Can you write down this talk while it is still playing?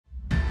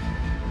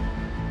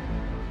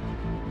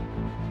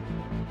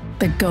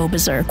the Go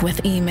Berserk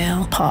with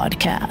Email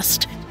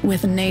podcast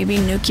with Navy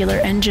nuclear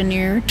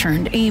engineer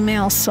turned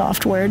email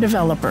software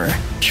developer,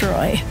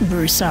 Troy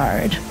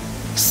Broussard.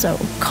 So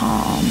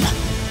calm.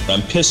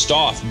 I'm pissed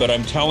off, but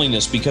I'm telling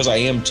this because I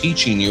am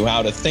teaching you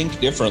how to think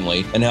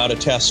differently and how to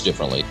test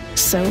differently.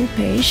 So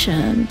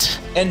patient.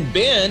 And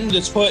Ben,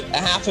 that's put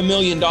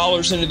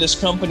 $500,000 into this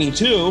company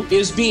too,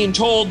 is being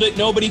told that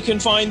nobody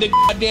can find the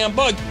goddamn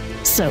bug.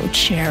 So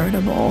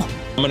charitable.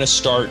 I'm going to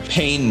start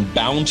paying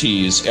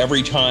bounties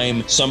every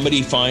time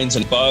somebody finds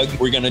a bug.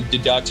 We're going to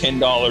deduct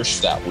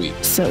 $10 that week.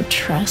 So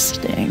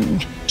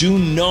trusting. Do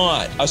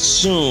not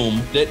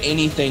assume that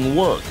anything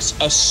works.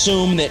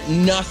 Assume that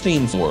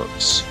nothing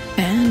works.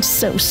 And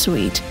so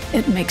sweet,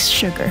 it makes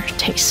sugar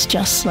taste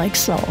just like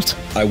salt.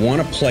 I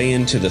want to play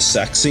into the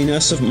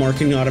sexiness of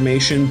marketing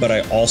automation, but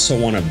I also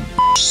want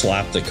to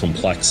slap the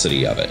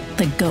complexity of it.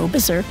 The Go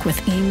Berserk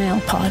with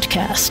Email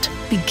podcast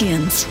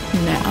begins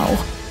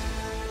now.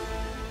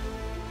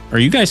 Are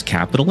you guys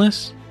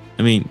capitalists?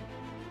 I mean,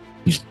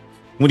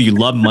 what do you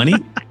love money?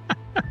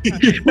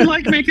 We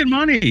like making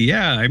money.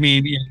 Yeah. I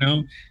mean,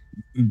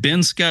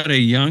 Ben's got a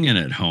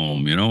youngin' at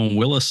home,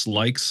 Willis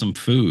likes some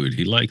food.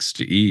 He likes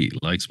to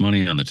eat, likes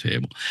money on the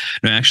table.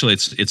 No, actually,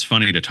 it's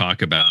funny to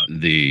talk about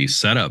the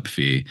setup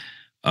fee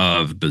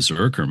of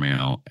Berserker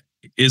Mail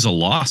is a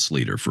loss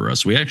leader for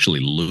us. We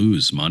actually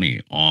lose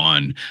money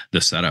on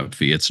the setup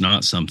fee. It's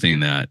not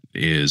something that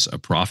is a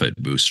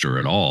profit booster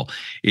at all.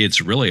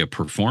 It's really a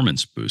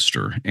performance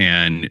booster.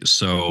 And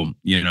so,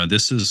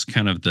 this is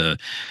kind of the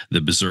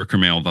Berserker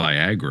Mail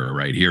Viagra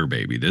right here,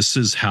 baby. This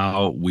is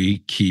how we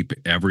keep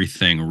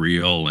everything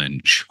real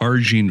and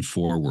charging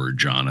forward,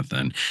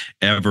 Jonathan,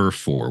 ever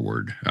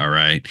forward. All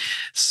right.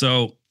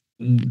 So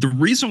the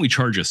reason we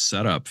charge a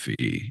setup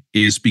fee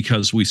is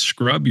because we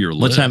scrub your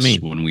list. What's that mean?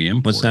 When we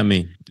import. What's that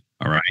mean?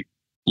 All right.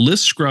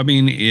 List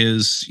scrubbing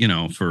is,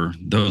 for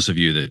those of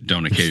you that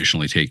don't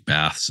occasionally take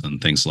baths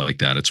and things like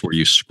that, it's where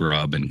you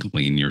scrub and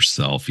clean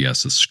yourself.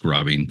 Yes, a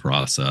scrubbing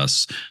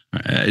process.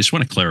 I just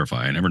want to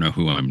clarify. I never know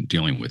who I'm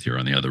dealing with here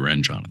on the other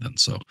end, Jonathan.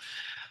 So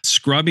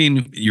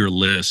scrubbing your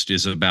list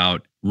is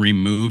about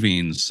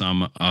removing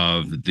some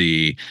of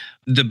the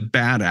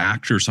bad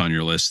actors on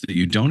your list that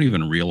you don't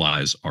even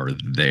realize are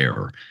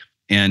there.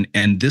 And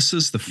this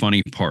is the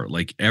funny part.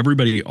 Like,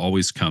 everybody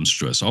always comes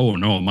to us, oh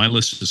no, my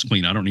list is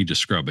clean, I don't need to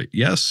scrub it.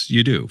 Yes,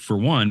 you do. For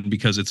one,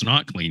 because it's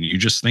not clean, you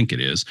just think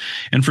it is.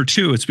 And for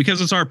two, it's because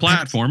it's our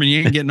platform and you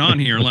ain't getting on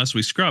here unless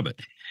we scrub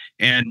it.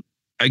 And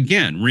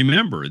again,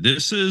 remember,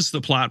 this is the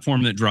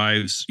platform that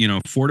drives,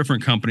 4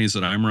 different companies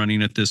that I'm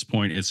running at this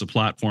point. It's a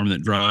platform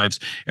that drives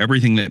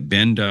everything that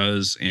Ben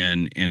does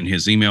and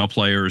his email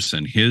players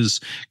and his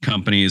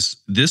companies.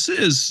 This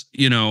is,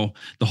 the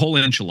whole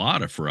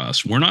enchilada for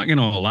us. We're not going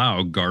to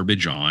allow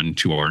garbage on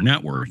to our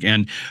network.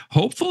 And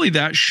hopefully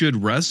that should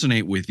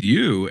resonate with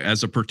you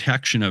as a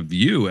protection of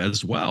you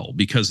as well,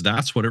 because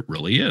that's what it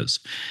really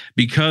is.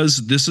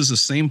 Because this is the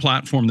same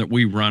platform that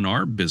we run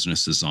our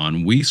businesses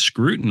on. We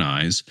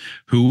scrutinize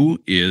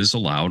who is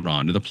allowed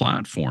onto the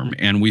platform.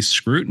 And we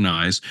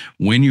scrutinize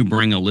when you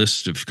bring a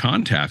list of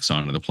contacts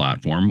onto the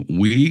platform,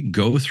 we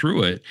go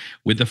through it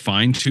with a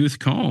fine-tooth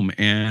comb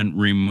and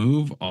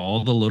remove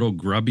all the little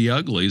grubby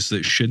uglies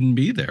that shouldn't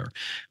be there.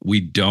 We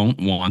don't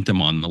want them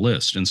on the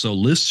list. And so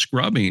list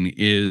scrubbing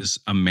is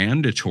a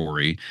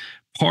mandatory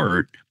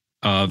part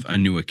of a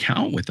new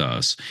account with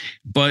us,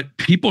 but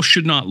people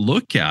should not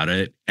look at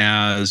it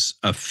as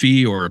a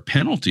fee or a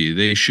penalty.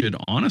 They should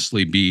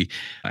honestly be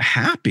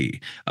happy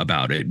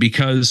about it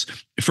because,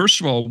 first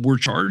of all, we're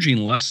charging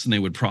less than they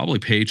would probably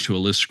pay to a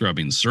list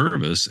scrubbing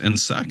service. And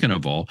second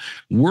of all,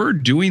 we're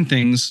doing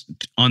things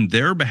on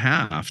their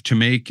behalf to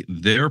make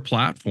their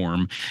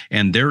platform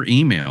and their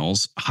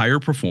emails higher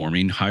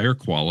performing, higher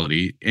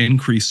quality,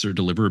 increase their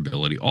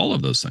deliverability, all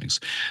of those things.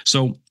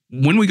 So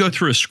when we go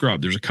through a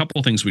scrub, there's a couple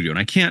of things we do, and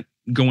I can't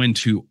go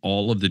into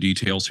all of the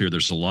details here.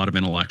 There's a lot of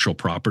intellectual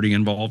property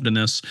involved in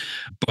this,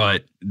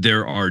 but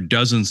there are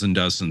dozens and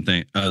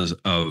dozens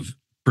of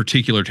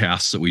particular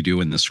tasks that we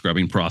do in the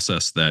scrubbing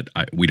process that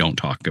we don't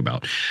talk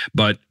about.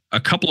 But a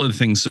couple of the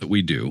things that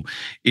we do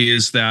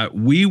is that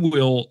we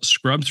will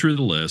scrub through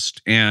the list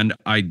and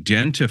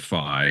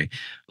identify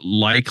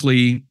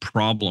likely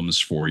problems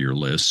for your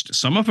list.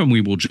 Some of them we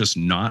will just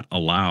not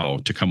allow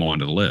to come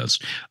onto the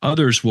list.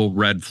 Others will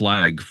red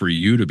flag for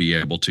you to be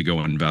able to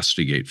go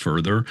investigate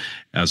further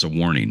as a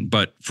warning.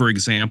 But for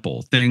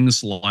example,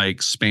 things like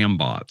spam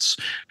bots.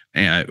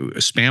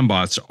 Spam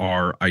bots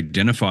are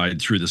identified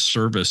through the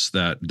service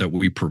that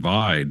we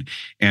provide,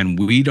 and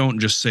we don't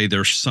just say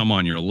there's some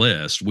on your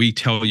list. We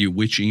tell you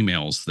which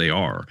emails they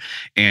are,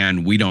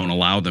 and we don't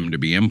allow them to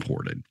be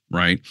imported,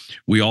 right?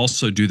 We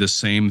also do the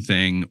same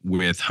thing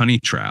with honey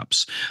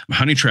traps.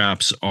 Honey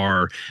traps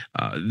are,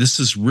 this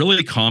is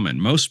really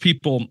common. Most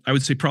people, I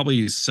would say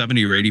probably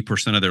 70 or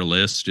 80% of their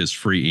list is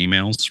free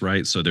emails,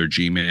 right? So their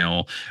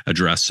Gmail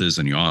addresses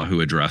and Yahoo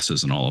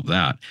addresses and all of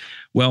that.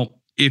 Well,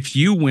 if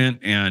you went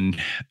and,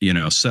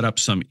 set up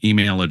some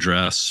email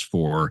address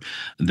for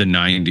the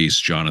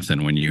 90s,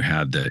 Jonathan, when you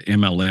had the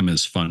MLM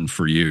is fun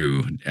for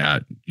you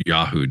at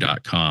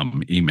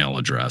yahoo.com email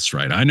address,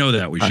 right? I know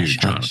that was you,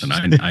 Jonathan.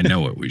 I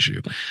know it was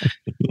you.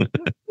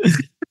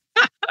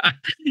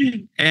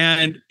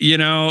 And,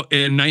 in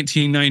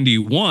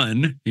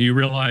 1991, you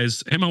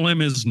realize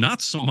MLM is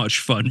not so much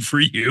fun for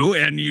you.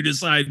 And you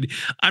decide,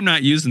 I'm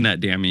not using that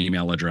damn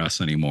email address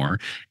anymore.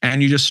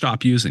 And you just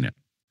stop using it,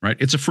 right?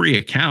 It's a free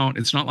account.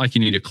 It's not like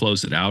you need to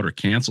close it out or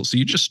cancel. So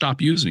you just stop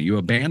using it. You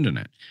abandon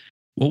it.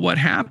 Well, what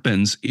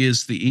happens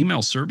is the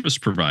email service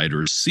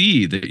providers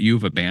see that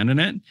you've abandoned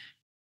it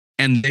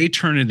and they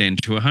turn it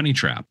into a honey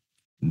trap.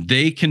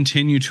 They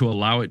continue to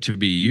allow it to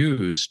be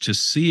used to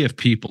see if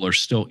people are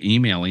still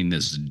emailing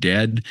this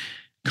dead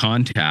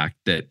contact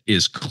that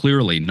is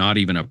clearly not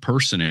even a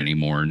person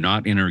anymore,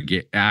 not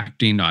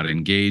interacting, not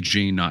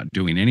engaging, not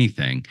doing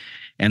anything.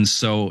 And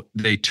so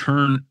they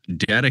turn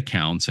dead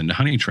accounts into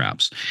honey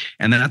traps.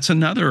 And that's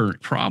another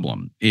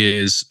problem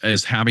is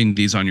having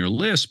these on your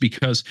list,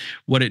 because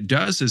what it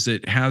does is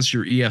it has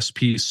your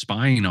ESP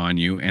spying on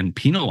you and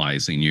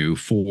penalizing you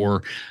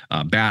for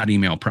bad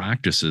email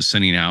practices,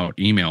 sending out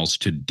emails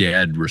to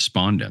dead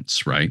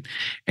respondents, right?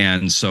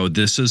 And so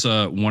this is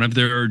one of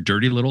their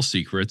dirty little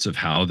secrets of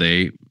how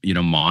they,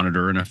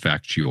 monitor and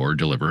affect your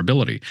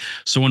deliverability.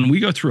 So when we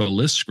go through a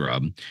list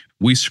scrub,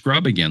 we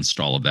scrub against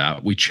all of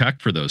that. We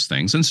check for those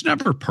things. And it's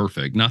never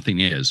perfect. Nothing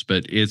is,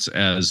 but it's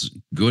as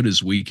good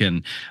as we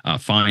can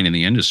find in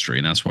the industry.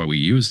 And that's why we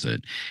use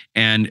it.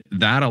 And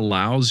that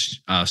allows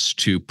us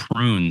to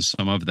prune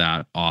some of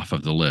that off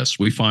of the list.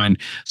 We find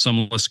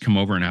some lists come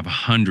over and have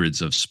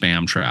hundreds of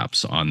spam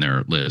traps on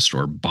their list,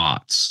 or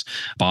bots.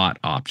 Bot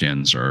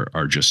opt-ins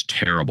are just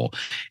terrible.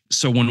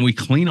 So when we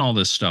clean all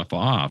this stuff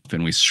off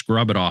and we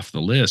scrub it off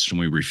the list and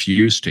we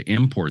refuse to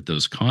import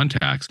those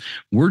contacts,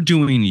 we're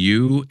doing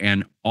you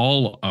and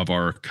all of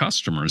our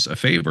customers a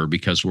favor,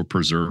 because we're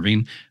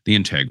preserving the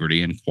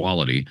integrity and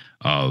quality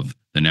of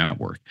the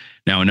network.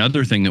 Now,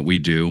 another thing that we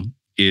do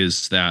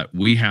is that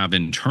we have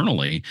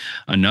internally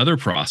another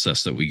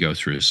process that we go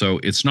through. So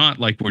it's not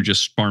like we're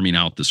just farming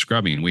out the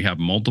scrubbing. We have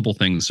multiple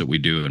things that we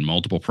do and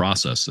multiple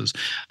processes.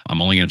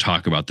 I'm only going to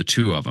talk about the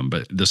two of them.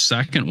 But the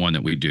second one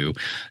that we do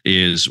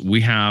is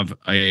we have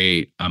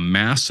a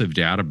massive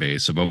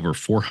database of over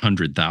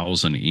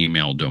 400,000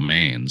 email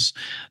domains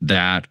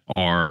that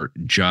are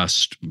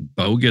just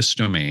bogus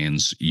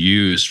domains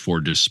used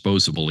for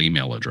disposable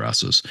email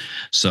addresses.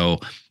 So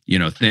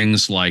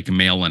things like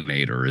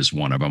Mailinator is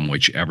one of them,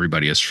 which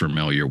everybody is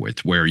familiar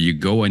with, where you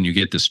go and you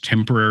get this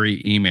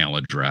temporary email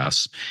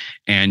address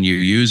and you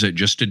use it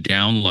just to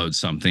download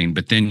something,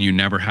 but then you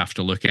never have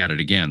to look at it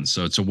again.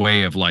 So it's a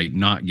way of like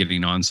not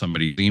getting on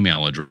somebody's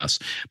email address,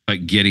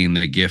 but getting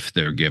the gift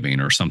they're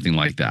giving or something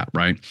like that,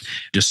 right?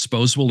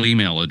 Disposable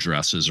email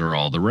addresses are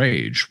all the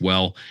rage.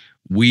 Well,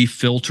 we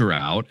filter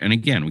out, and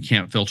again, we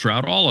can't filter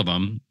out all of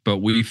them, but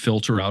we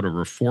filter out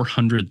over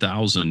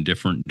 400,000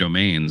 different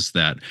domains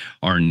that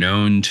are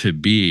known to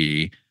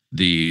be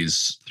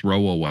these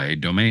throwaway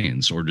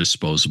domains or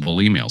disposable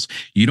emails.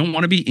 You don't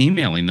want to be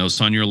emailing those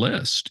on your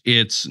list.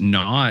 It's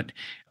not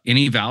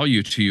any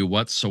value to you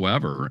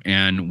whatsoever.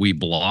 And we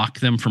block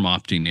them from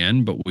opting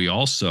in, but we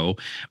also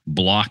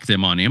block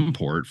them on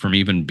import from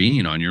even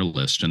being on your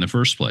list in the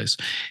first place.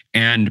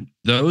 And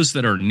those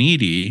that are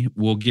needy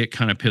will get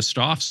kind of pissed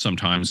off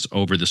sometimes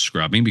over the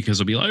scrubbing, because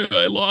they'll be like,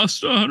 I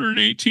lost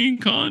 118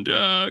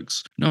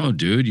 contacts. No,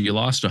 dude, you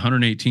lost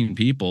 118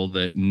 people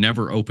that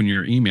never open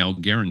your email,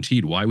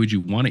 guaranteed. Why would you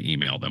want to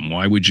email them?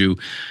 Why would you,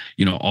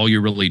 all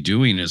you're really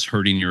doing is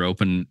hurting your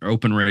open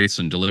rates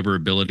and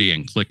deliverability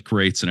and click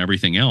rates and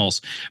everything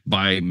else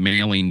by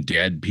mailing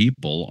dead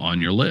people on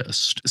your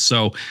list.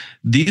 So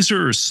these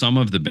are some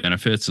of the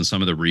benefits and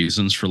some of the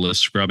reasons for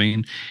list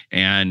scrubbing.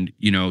 And,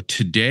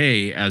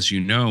 today, as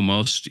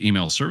most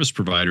email service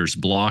providers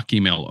block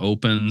email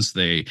opens.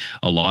 A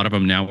lot of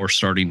them now are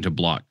starting to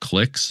block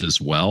clicks as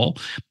well.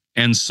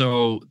 And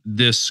so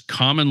this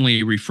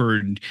commonly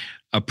referred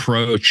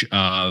approach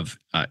of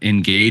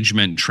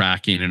engagement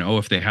tracking and,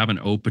 if they haven't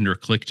opened or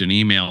clicked an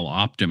email,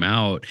 opt them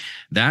out,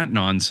 that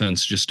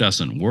nonsense just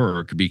doesn't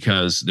work,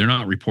 because they're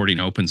not reporting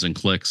opens and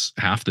clicks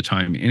half the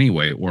time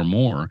anyway, or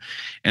more.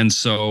 And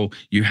so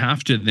you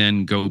have to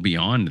then go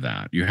beyond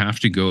that. You have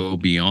to go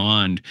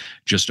beyond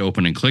just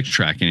open and click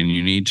tracking, and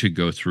you need to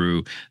go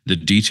through the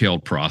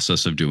detailed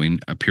process of doing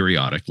a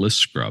periodic list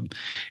scrub.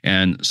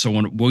 And so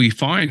what we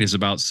find is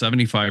about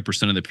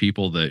 75% of the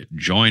people that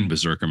join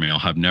Berserker Mail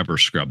have never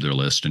scrubbed their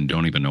list and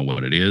don't even know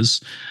what it is.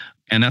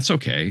 And that's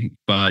okay.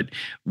 But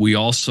we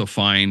also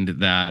find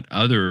that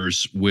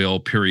others will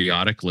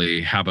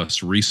periodically have us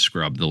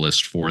rescrub the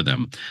list for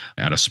them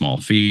at a small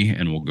fee,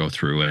 and we'll go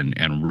through and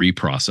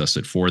reprocess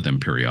it for them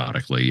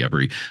periodically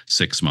every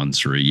 6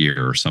 months or a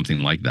year or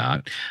something like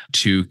that,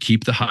 to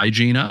keep the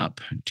hygiene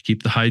up,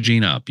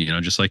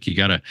 just like you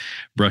got to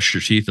brush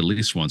your teeth at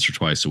least once or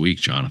twice a week,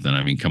 Jonathan.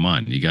 I mean, come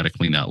on, you got to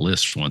clean that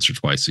list once or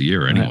twice a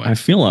year anyway. I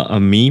feel a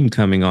meme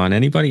coming on.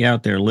 Anybody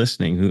out there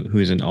listening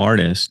who's an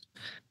artist,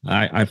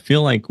 I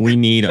feel like we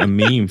need a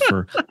meme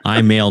for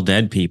I mail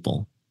dead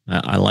people.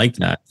 I like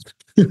that.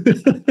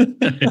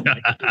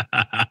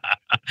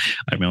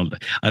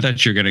 I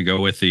thought you're going to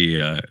go with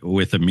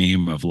the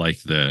meme of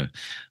like the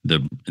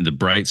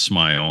bright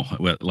smile,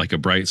 like a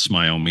bright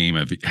smile meme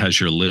of has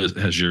your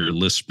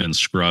list been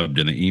scrubbed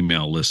and the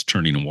email list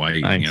turning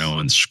white, Nice.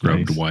 And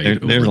scrubbed Nice.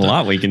 white. There's a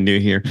lot we can do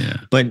here,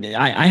 but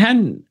I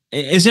hadn't.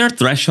 Is there a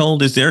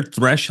threshold? Is there a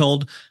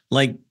threshold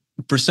like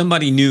for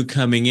somebody new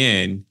coming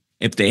in?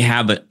 If they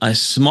have a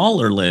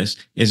smaller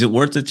list, is it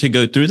worth it to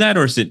go through that,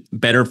 or is it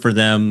better for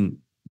them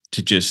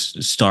to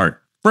just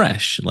start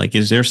fresh? Like,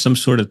 is there some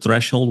sort of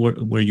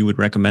threshold where you would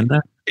recommend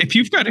that? If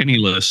you've got any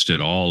list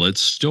at all,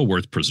 it's still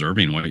worth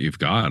preserving what you've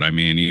got. I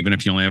mean, even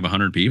if you only have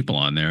 100 people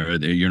on there,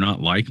 you're not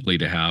likely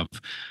to have,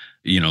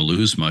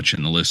 lose much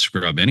in the list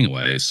scrub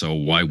anyway. So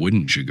why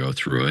wouldn't you go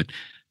through it?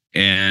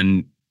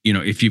 And,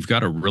 if you've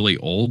got a really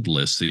old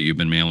list that you've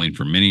been mailing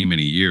for many,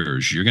 many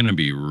years, you're going to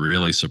be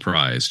really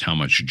surprised how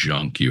much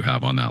junk you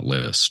have on that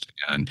list.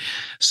 And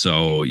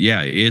so,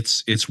 yeah,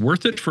 it's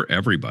worth it for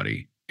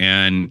everybody.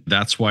 And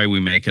that's why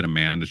we make it a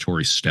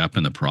mandatory step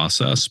in the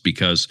process,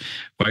 because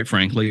quite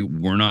frankly,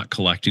 we're not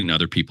collecting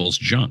other people's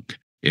junk.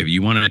 If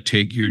you want to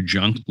take your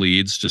junk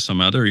leads to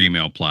some other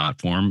email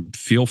platform,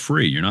 feel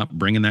free. You're not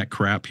bringing that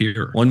crap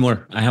here. One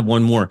more. I have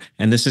one more.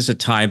 And this is a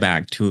tie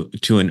back to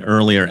an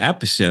earlier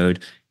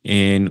episode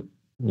in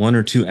 1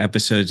 or 2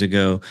 episodes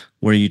ago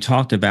where you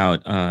talked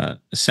about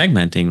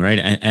segmenting, right?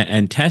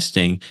 And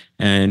testing,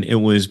 and it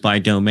was by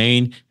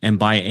domain and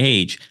by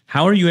age.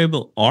 How are you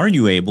able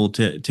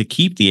to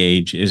keep the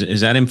age?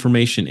 Is that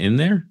information in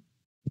there?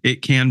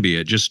 It can be.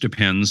 It just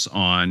depends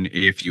on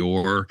if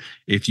you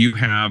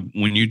have,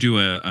 when you do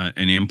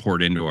an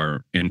import into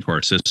our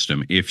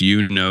system, if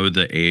you know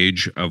the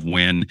age of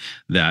when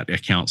that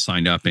account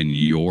signed up in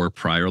your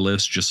prior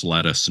list, just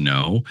let us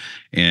know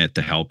at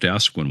the help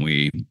desk when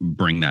we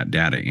bring that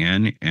data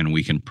in, and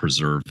we can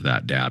preserve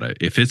that data.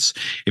 If it's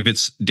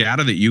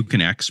data that you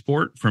can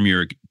export from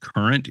your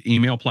current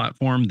email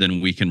platform, then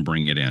we can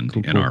bring it in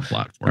our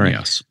platform. Right.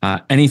 Yes.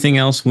 Anything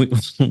else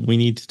we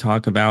need to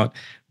talk about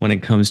when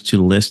it comes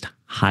to list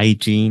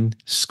hygiene,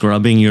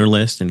 scrubbing your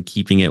list and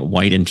keeping it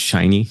white and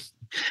shiny?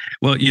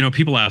 Well,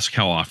 people ask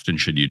how often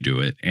should you do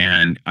it?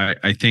 And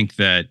I think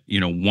that,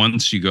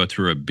 once you go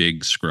through a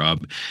big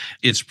scrub,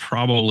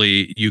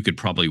 you could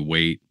probably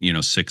wait,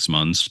 6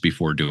 months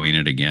before doing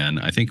it again.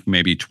 I think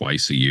maybe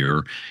twice a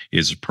year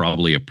is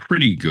probably a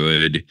pretty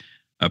good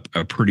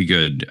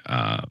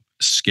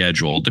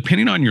schedule,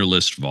 depending on your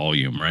list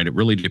volume, right? It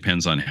really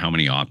depends on how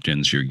many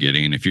opt-ins you're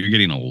getting. If you're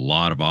getting a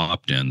lot of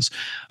opt-ins,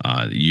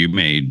 you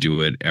may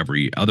do it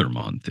every other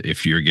month.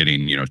 If you're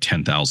getting,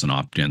 10,000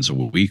 opt-ins a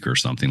week or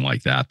something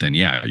like that, then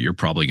yeah, you're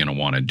probably going to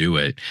want to do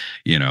it,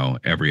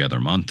 every other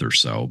month or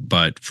so.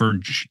 But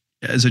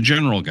as a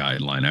general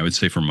guideline, I would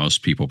say for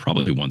most people,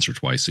 probably once or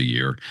twice a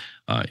year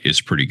is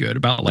pretty good.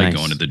 About like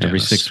going to the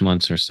dentist every 6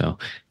 months or so.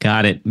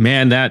 Got it,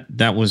 man.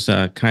 That was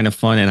kind of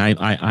fun, and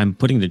I'm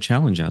putting the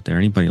challenge out there.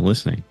 Anybody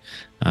listening,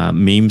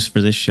 memes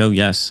for this show?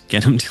 Yes,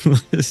 get them to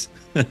us.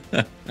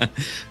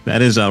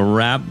 That is a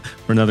wrap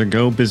for another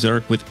Go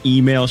Berserk with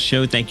Email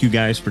show. Thank you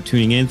guys for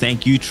tuning in.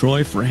 Thank you,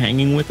 Troy, for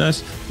hanging with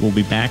us. We'll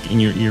be back in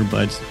your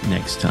earbuds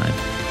next time.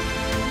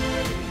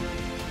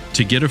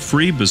 To get a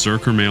free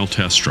Berserker Mail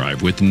test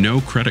drive with no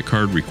credit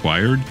card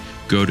required,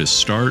 go to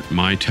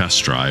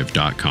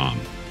startmytestdrive.com.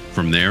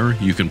 From there,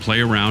 you can play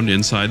around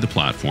inside the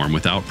platform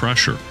without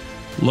pressure.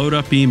 Load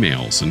up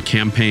emails and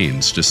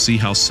campaigns to see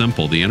how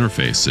simple the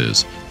interface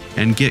is,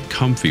 and get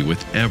comfy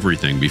with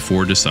everything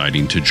before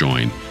deciding to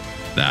join.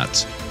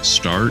 That's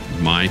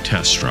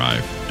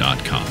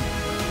startmytestdrive.com.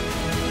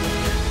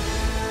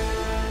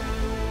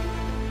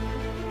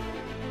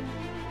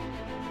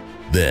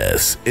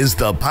 This is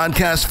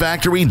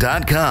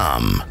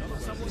thepodcastfactory.com.